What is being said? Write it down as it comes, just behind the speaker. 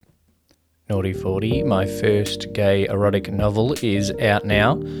Naughty 40, my first gay erotic novel, is out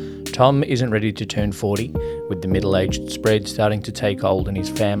now. Tom isn't ready to turn 40, with the middle-aged spread starting to take hold and his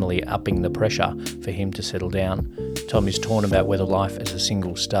family upping the pressure for him to settle down. Tom is torn about whether life as a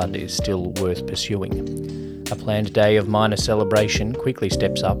single stud is still worth pursuing. A planned day of minor celebration quickly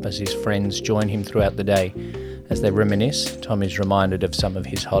steps up as his friends join him throughout the day. As they reminisce, Tom is reminded of some of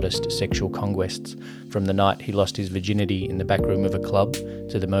his hottest sexual conquests, from the night he lost his virginity in the back room of a club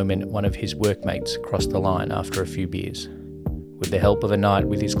to the moment one of his workmates crossed the line after a few beers. With the help of a night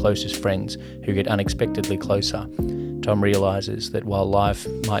with his closest friends, who get unexpectedly closer, Tom realises that while life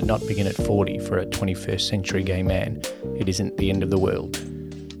might not begin at 40 for a 21st century gay man, it isn't the end of the world.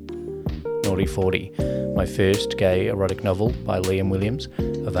 Naughty 40, my first gay erotic novel by Liam Williams,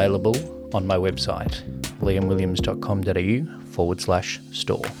 available on my website,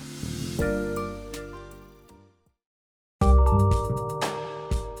 liamwilliams.com.au/store.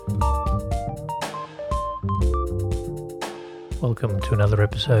 Welcome to another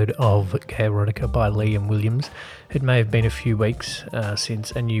episode of Gay Erotica by Liam Williams. It may have been a few weeks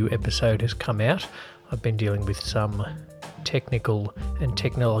since a new episode has come out. I've been dealing with some technical and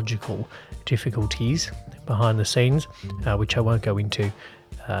technological difficulties behind the scenes, which I won't go into,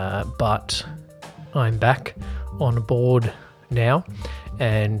 but I'm back on board now,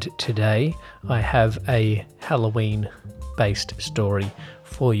 and today I have a Halloween-based story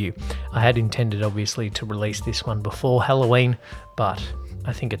for you. I had intended, obviously, to release this one before Halloween, but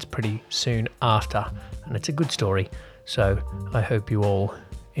I think it's pretty soon after, and it's a good story, so I hope you all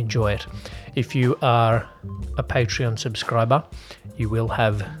enjoy it. If you are a Patreon subscriber, you will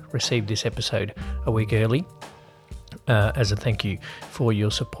have received this episode a week early, as a thank you for your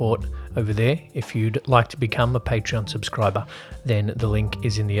support over there. If you'd like to become a Patreon subscriber, then the link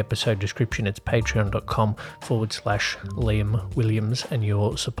is in the episode description. It's patreon.com/Liam Williams, and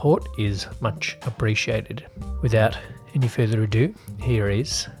your support is much appreciated. Without any further ado, here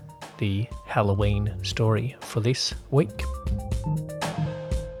is the Halloween story for this week.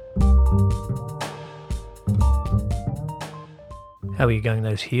 How are you going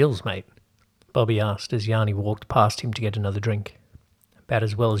those heels, mate? Bobby asked as Yanni walked past him to get another drink. About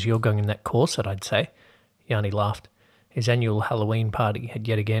as well as you're going in that corset, I'd say. Yanni laughed. His annual Halloween party had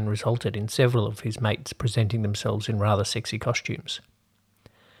yet again resulted in several of his mates presenting themselves in rather sexy costumes.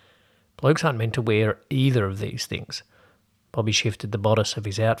 Blokes aren't meant to wear either of these things. Bobby shifted the bodice of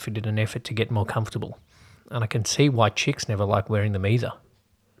his outfit in an effort to get more comfortable, and I can see why chicks never like wearing them either.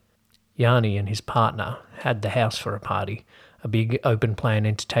 Yanni and his partner had the house for a party, a big open-plan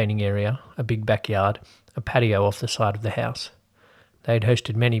entertaining area, a big backyard, a patio off the side of the house. They had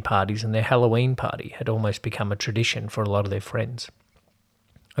hosted many parties, and their Halloween party had almost become a tradition for a lot of their friends.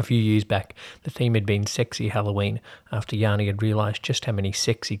 A few years back, the theme had been Sexy Halloween, after Yanni had realised just how many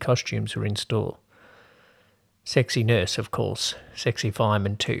sexy costumes were in store. Sexy Nurse, of course, Sexy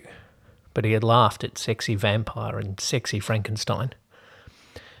Fireman too, but he had laughed at Sexy Vampire and Sexy Frankenstein.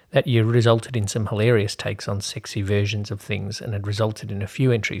 That year resulted in some hilarious takes on sexy versions of things and had resulted in a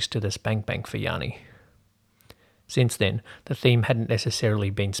few entries to the Spank Bank for Yanni. Since then, the theme hadn't necessarily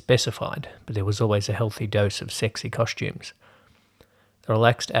been specified, but there was always a healthy dose of sexy costumes. The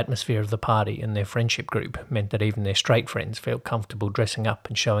relaxed atmosphere of the party and their friendship group meant that even their straight friends felt comfortable dressing up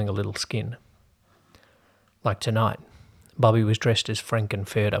and showing a little skin. Like tonight, Bobby was dressed as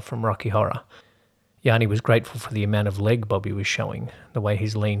Frankenfurter from Rocky Horror. Yanni was grateful for the amount of leg Bobby was showing, the way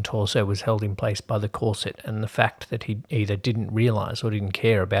his lean torso was held in place by the corset, and the fact that he either didn't realise or didn't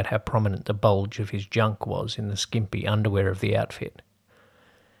care about how prominent the bulge of his junk was in the skimpy underwear of the outfit.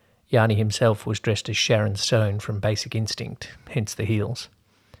 Yanni himself was dressed as Sharon Stone from Basic Instinct, hence the heels.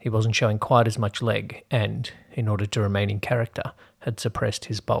 He wasn't showing quite as much leg and, in order to remain in character, had suppressed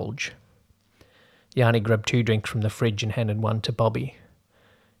his bulge. Yanni grabbed 2 drinks from the fridge and handed one to Bobby.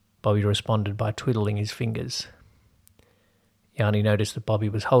 Bobby responded by twiddling his fingers. Yanni noticed that Bobby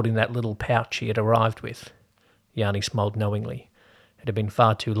was holding that little pouch he had arrived with. Yanni smiled knowingly. It had been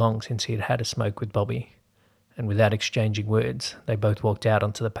far too long since he had had a smoke with Bobby, and without exchanging words, they both walked out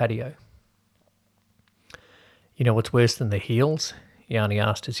onto the patio. "You know what's worse than the heels?" Yanni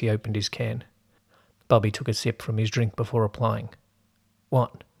asked as he opened his can. Bobby took a sip from his drink before replying.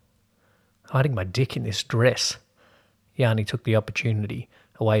 "What?" "Hiding my dick in this dress." Yanni took the opportunity,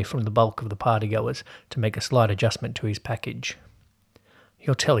 away from the bulk of the partygoers, to make a slight adjustment to his package.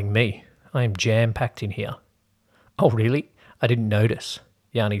 "You're telling me. I am jam-packed in here." "Oh, really? I didn't notice."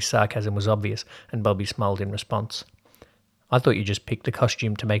 Yanni's sarcasm was obvious, and Bobby smiled in response. "I thought you just picked the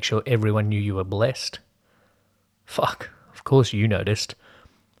costume to make sure everyone knew you were blessed." "Fuck, of course you noticed."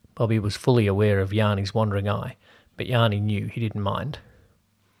 Bobby was fully aware of Yanni's wandering eye, but Yanni knew he didn't mind.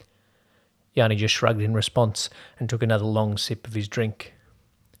 Yanni just shrugged in response and took another long sip of his drink.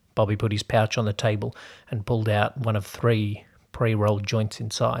 Bobby put his pouch on the table and pulled out one of 3 pre-rolled joints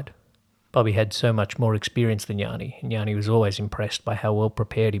inside. Bobby had so much more experience than Yanni, and Yanni was always impressed by how well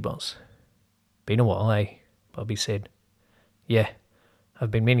prepared he was. "Been a while, eh?" Bobby said. "Yeah,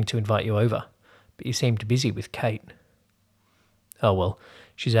 I've been meaning to invite you over, but you seemed busy with Kate." "Oh well,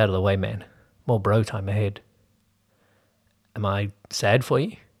 she's out of the way, man. More bro time ahead." "Am I sad for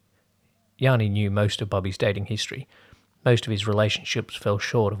you?" Yanni knew most of Bobby's dating history. Most of his relationships fell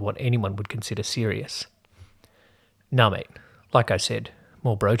short of what anyone would consider serious. "No, mate. Like I said,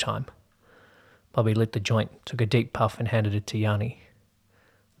 more bro time." Bobby lit the joint, took a deep puff and handed it to Yanni.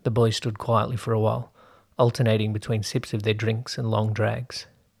 The boys stood quietly for a while, alternating between sips of their drinks and long drags.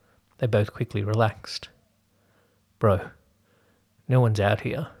 They both quickly relaxed. "Bro, no one's out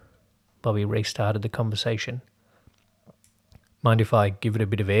here." Bobby restarted the conversation. "Mind if I give it a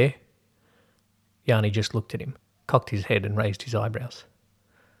bit of air?" Yanni just looked at him, cocked his head and raised his eyebrows.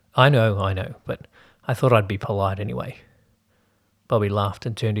 I know, but I thought I'd be polite anyway." Bobby laughed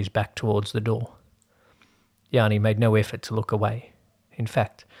and turned his back towards the door. Yanni made no effort to look away. In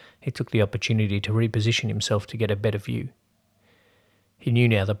fact, he took the opportunity to reposition himself to get a better view. He knew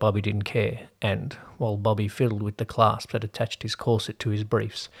now that Bobby didn't care, and, while Bobby fiddled with the clasp that attached his corset to his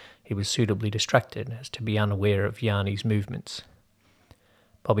briefs, he was suitably distracted as to be unaware of Yanni's movements.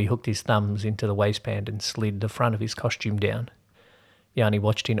 Bobby hooked his thumbs into the waistband and slid the front of his costume down. Yanni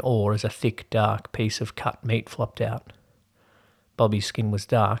watched in awe as a thick, dark piece of cut meat flopped out. Bobby's skin was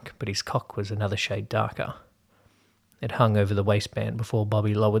dark, but his cock was another shade darker. It hung over the waistband before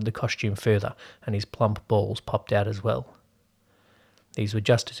Bobby lowered the costume further, and his plump balls popped out as well. These were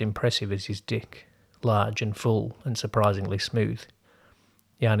just as impressive as his dick, large and full and surprisingly smooth.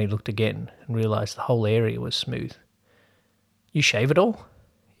 Yanni looked again and realised the whole area was smooth. "You shave it all?"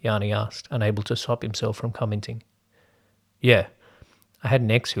 Yanni asked, unable to stop himself from commenting. "Yeah, I had an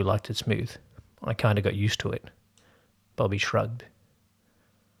ex who liked it smooth. I kind of got used to it." Bobby shrugged.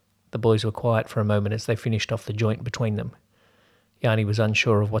 The boys were quiet for a moment as they finished off the joint between them. Yanni was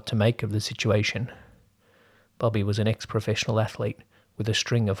unsure of what to make of the situation. Bobby was an ex-professional athlete with a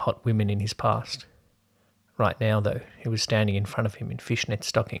string of hot women in his past. Right now, though, he was standing in front of him in fishnet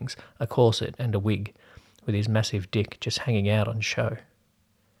stockings, a corset and a wig, with his massive dick just hanging out on show.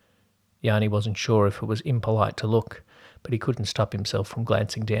 Yanni wasn't sure if it was impolite to look, but he couldn't stop himself from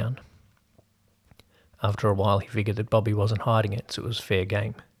glancing down. After a while he figured that Bobby wasn't hiding it, so it was fair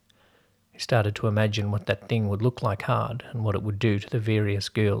game. He started to imagine what that thing would look like hard and what it would do to the various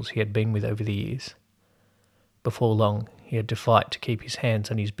girls he had been with over the years. Before long, he had to fight to keep his hands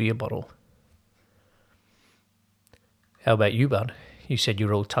on his beer bottle. "How about you, bud? You said you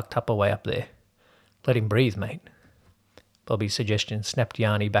were all tucked up away up there. Let him breathe, mate." Bobby's suggestion snapped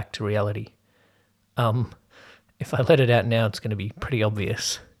Yanni back to reality. If I let it out now, it's going to be pretty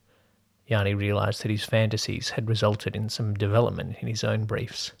obvious." Yanni realised that his fantasies had resulted in some development in his own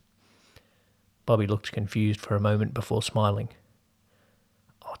briefs. Bobby looked confused for a moment before smiling.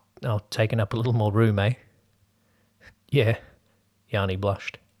 "Oh, taking up a little more room, eh?" "Yeah," Yanni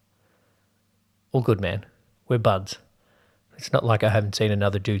blushed. "All good, man. We're buds. It's not like I haven't seen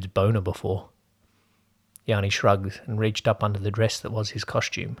another dude's boner before." Yanni shrugged and reached up under the dress that was his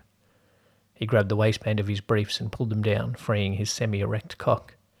costume. He grabbed the waistband of his briefs and pulled them down, freeing his semi-erect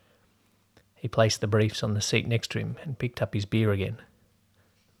cock. He placed the briefs on the seat next to him and picked up his beer again.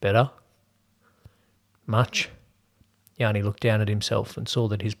 "Better?" "Much." Yanni looked down at himself and saw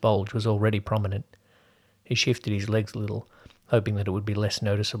that his bulge was already prominent. He shifted his legs a little, hoping that it would be less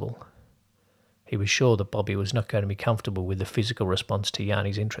noticeable. He was sure that Bobby was not going to be comfortable with the physical response to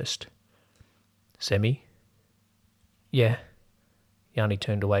Yanni's interest. "Semi?" "Yeah." Yanni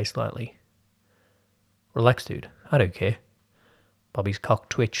turned away slightly. "Relax, dude. I don't care." Bobby's cock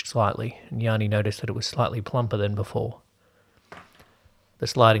twitched slightly, and Yanni noticed that it was slightly plumper than before. The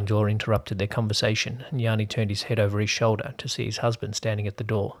sliding door interrupted their conversation, and Yanni turned his head over his shoulder to see his husband standing at the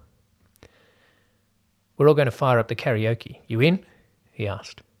door. "We're all going to fire up the karaoke. You in?" he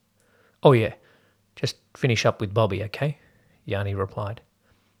asked. "Oh yeah. Just finish up with Bobby, okay?" Yanni replied.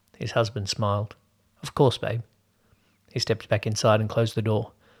 His husband smiled. "Of course, babe." He stepped back inside and closed the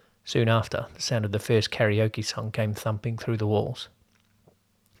door. Soon after, the sound of the first karaoke song came thumping through the walls.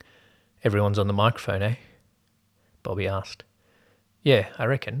 "Everyone's on the microphone, eh?" Bobby asked. "Yeah, I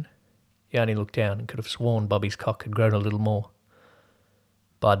reckon." Yanni looked down and could have sworn Bobby's cock had grown a little more.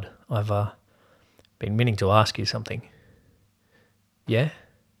 "Bud, I've been meaning to ask you something." "Yeah?"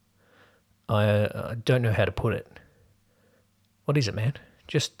 I don't know how to put it." "What is it, man?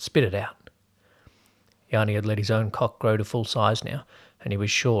 Just spit it out." Yanni had let his own cock grow to full size now, and he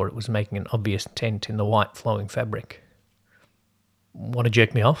was sure it was making an obvious dent in the white flowing fabric. "Want to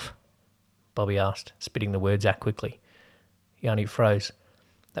jerk me off?" Bobby asked, spitting the words out quickly. Yanni froze.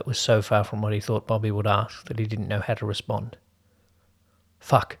 That was so far from what he thought Bobby would ask that he didn't know how to respond.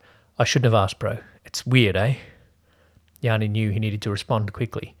 "Fuck, I shouldn't have asked, bro. It's weird, eh?" Yanni knew he needed to respond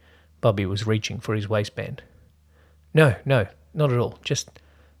quickly. Bobby was reaching for his waistband. No, not at all. Just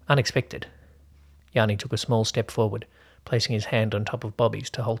unexpected." Yanni took a small step forward, placing his hand on top of Bobby's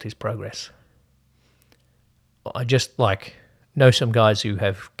to halt his progress. "I just, know some guys who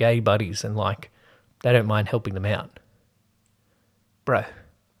have gay buddies and, they don't mind helping them out." "Bro,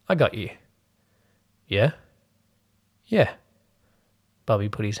 I got you." "Yeah?" "Yeah." Bobby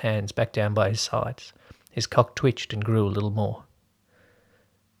put his hands back down by his sides. His cock twitched and grew a little more.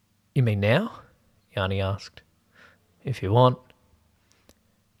 "You mean now?" Yanni asked. "If you want."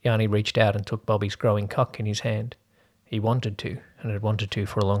 Yanni reached out and took Bobby's growing cock in his hand. He wanted to, and had wanted to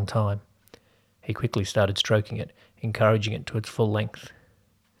for a long time. He quickly started stroking it, encouraging it to its full length.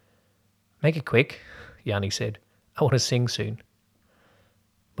 "Make it quick," Yanni said. "I want to sing soon."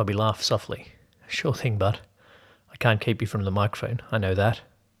 Bobby laughed softly. "Sure thing, bud. I can't keep you from the microphone, I know that."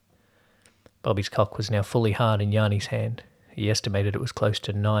 Bobby's cock was now fully hard in Yanni's hand. He estimated it was close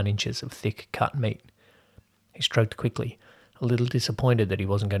to 9 inches of thick cut meat. He stroked quickly, a little disappointed that he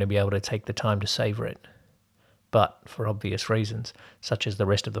wasn't going to be able to take the time to savour it. But, for obvious reasons, such as the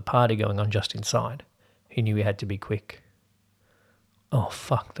rest of the party going on just inside, he knew he had to be quick. "Oh,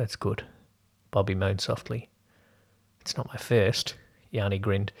 fuck, that's good," Bobby moaned softly. "It's not my first," Yanni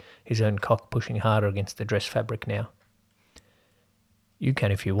grinned, his own cock pushing harder against the dress fabric now. "You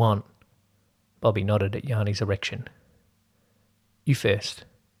can if you want." Bobby nodded at Yanni's erection. "You first."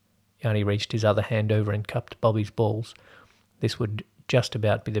 Yanni reached his other hand over and cupped Bobby's balls. This would just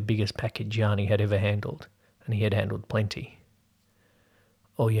about be the biggest package Yanni had ever handled, and he had handled plenty.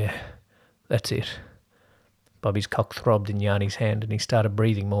 "Oh yeah, that's it." Bobby's cock throbbed in Yanni's hand and he started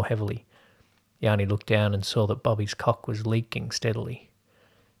breathing more heavily. Yanni looked down and saw that Bobby's cock was leaking steadily.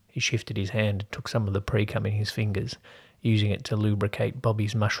 He shifted his hand and took some of the pre-cum in his fingers, using it to lubricate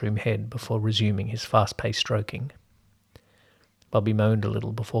Bobby's mushroom head before resuming his fast-paced stroking. Bobby moaned a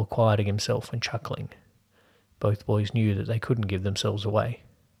little before quieting himself and chuckling. Both boys knew that they couldn't give themselves away.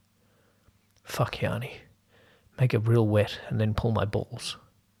 "Fuck, Yanni. Make it real wet and then pull my balls."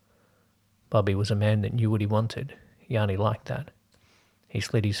 Bobby was a man that knew what he wanted. Yanni liked that. He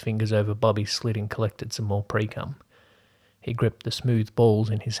slid his fingers over Bobby's slit and collected some more pre-cum. He gripped the smooth balls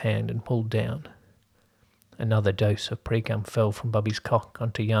in his hand and pulled down. Another dose of pre-cum fell from Bobby's cock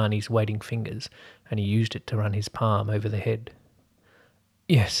onto Yanni's waiting fingers, and he used it to run his palm over the head.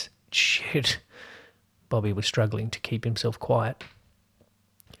 "Yes, shit." Bobby was struggling to keep himself quiet.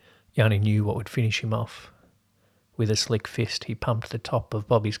 Yanni knew what would finish him off. With a slick fist, he pumped the top of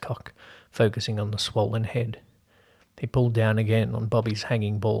Bobby's cock, focusing on the swollen head. He pulled down again on Bobby's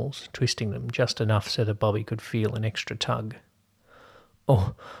hanging balls, twisting them just enough so that Bobby could feel an extra tug.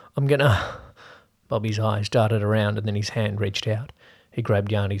 "Oh, I'm gonna..." Bobby's eyes darted around and then his hand reached out. He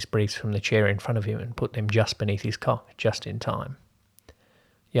grabbed Yanni's briefs from the chair in front of him and put them just beneath his cock, just in time.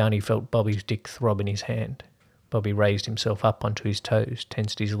 Yanni felt Bobby's dick throb in his hand. Bobby raised himself up onto his toes,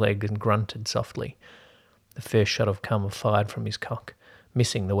 tensed his leg and grunted softly. The first shot of cum fired from his cock,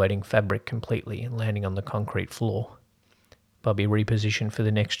 missing the waiting fabric completely and landing on the concrete floor. Bobby repositioned for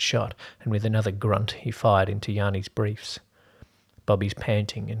the next shot, and with another grunt he fired into Yanni's briefs. Bobby's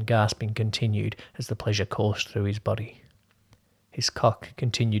panting and gasping continued as the pleasure coursed through his body. His cock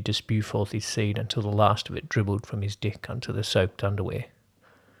continued to spew forth his seed until the last of it dribbled from his dick onto the soaked underwear.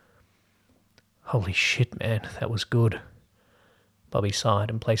 "Holy shit, man, that was good." Bobby sighed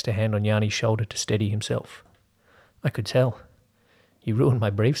and placed a hand on Yanni's shoulder to steady himself. "I could tell. You ruined my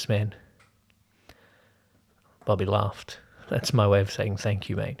briefs, man." Bobby laughed. "That's my way of saying thank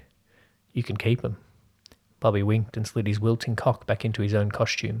you, mate. You can keep 'em." Bobby winked and slid his wilting cock back into his own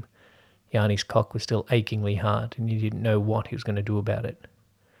costume. Yanni's cock was still achingly hard, and he didn't know what he was going to do about it.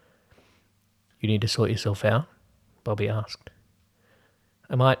 "You need to sort yourself out?" Bobby asked.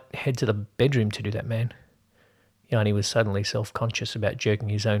 "I might head to the bedroom to do that, man." Yanni was suddenly self-conscious about jerking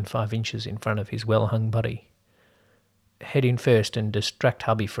his own 5 inches in front of his well-hung buddy. "Head in first and distract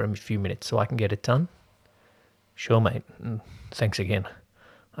hubby for a few minutes so I can get it done?" "Sure, mate. Thanks again.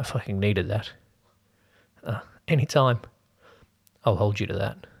 I fucking needed that." "Anytime." "I'll hold you to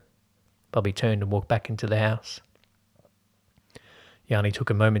that." Bobby turned and walked back into the house. Yanni took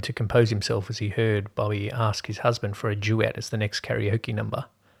a moment to compose himself as he heard Bobby ask his husband for a duet as the next karaoke number.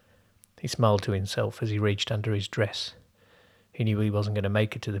 He smiled to himself as he reached under his dress. He knew he wasn't going to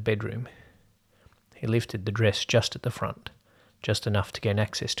make it to the bedroom. He lifted the dress just at the front, just enough to gain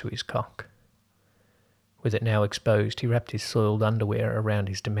access to his cock. With it now exposed, he wrapped his soiled underwear around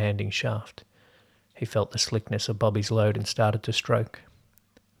his demanding shaft. He felt the slickness of Bobby's load and started to stroke.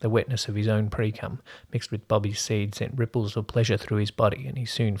 The wetness of his own pre-cum, mixed with Bobby's seed, sent ripples of pleasure through his body, and he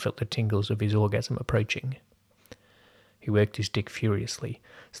soon felt the tingles of his orgasm approaching. He worked his dick furiously,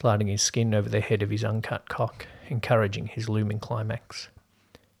 sliding his skin over the head of his uncut cock, encouraging his looming climax.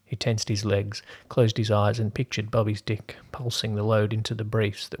 He tensed his legs, closed his eyes, and pictured Bobby's dick pulsing the load into the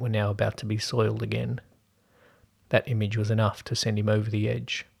briefs that were now about to be soiled again. That image was enough to send him over the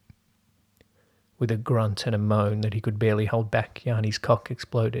edge. With a grunt and a moan that he could barely hold back, Yanni's cock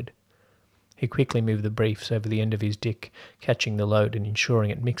exploded. He quickly moved the briefs over the end of his dick, catching the load and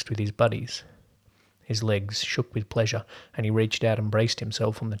ensuring it mixed with his buddy's. His legs shook with pleasure, and he reached out and braced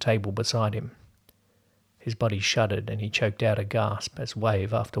himself on the table beside him. His body shuddered, and he choked out a gasp as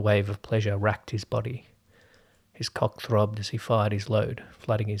wave after wave of pleasure racked his body. His cock throbbed as he fired his load,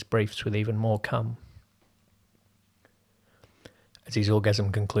 flooding his briefs with even more cum. As his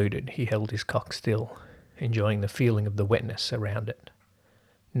orgasm concluded, he held his cock still, enjoying the feeling of the wetness around it,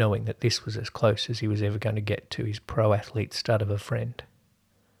 knowing that this was as close as he was ever going to get to his pro-athlete stud of a friend.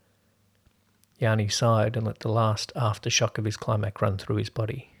 Yanni sighed and let the last aftershock of his climax run through his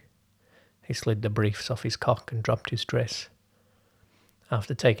body. He slid the briefs off his cock and dropped his dress.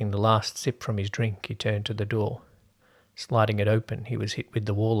 After taking the last sip from his drink, he turned to the door. Sliding it open, he was hit with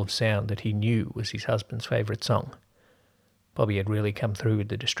the wall of sound that he knew was his husband's favourite song. Bobby had really come through with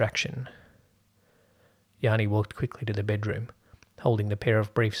the distraction. Yanni walked quickly to the bedroom, holding the pair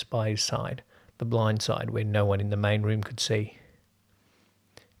of briefs by his side, the blind side where no one in the main room could see.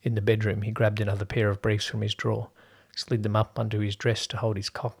 In the bedroom, he grabbed another pair of briefs from his drawer, slid them up under his dress to hold his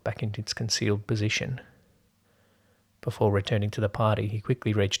cock back into its concealed position. Before returning to the party, he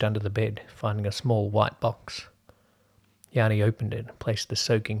quickly reached under the bed, finding a small white box. Yanni opened it and placed the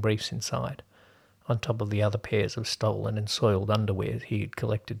soaking briefs inside, on top of the other pairs of stolen and soiled underwear he had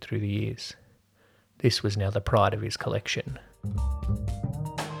collected through the years. This was now the pride of his collection.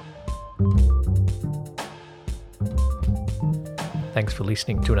 Thanks for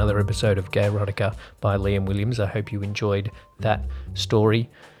listening to another episode of Gay Erotica by Liam Williams. I hope you enjoyed that story.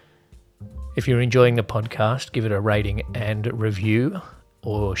 If you're enjoying the podcast, give it a rating and review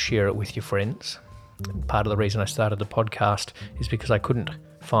or share it with your friends. Part of the reason I started the podcast is because I couldn't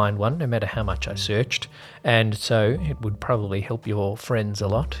find one, no matter how much I searched. And so it would probably help your friends a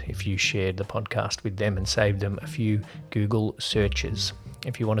lot if you shared the podcast with them and saved them a few Google searches.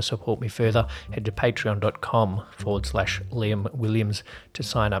 If you want to support me further, head to patreon.com/Liam Williams to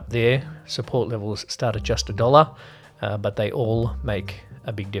sign up there. Support levels start at just $1, but they all make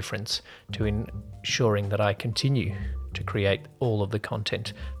a big difference to ensuring that I continue to create all of the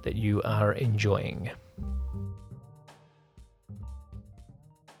content that you are enjoying.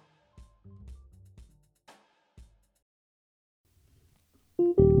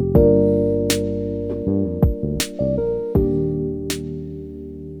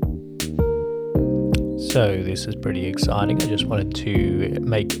 So this is pretty exciting. I just wanted to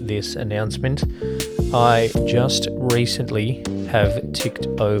make this announcement. I just recently have ticked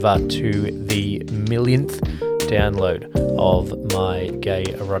over to the millionth download of my Gay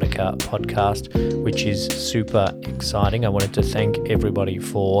Erotica podcast, which is super exciting. I wanted to thank everybody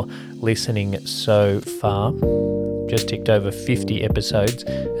for listening so far. Just ticked over 50 episodes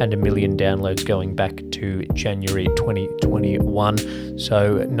and 1 million downloads going back to January 2021.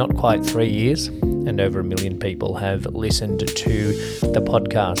 So not quite 3 years, and over 1 million people have listened to the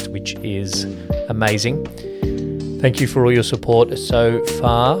podcast, which is amazing. Thank you for all your support so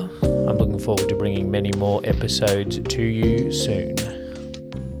far. I'm looking forward to bringing many more episodes to you soon.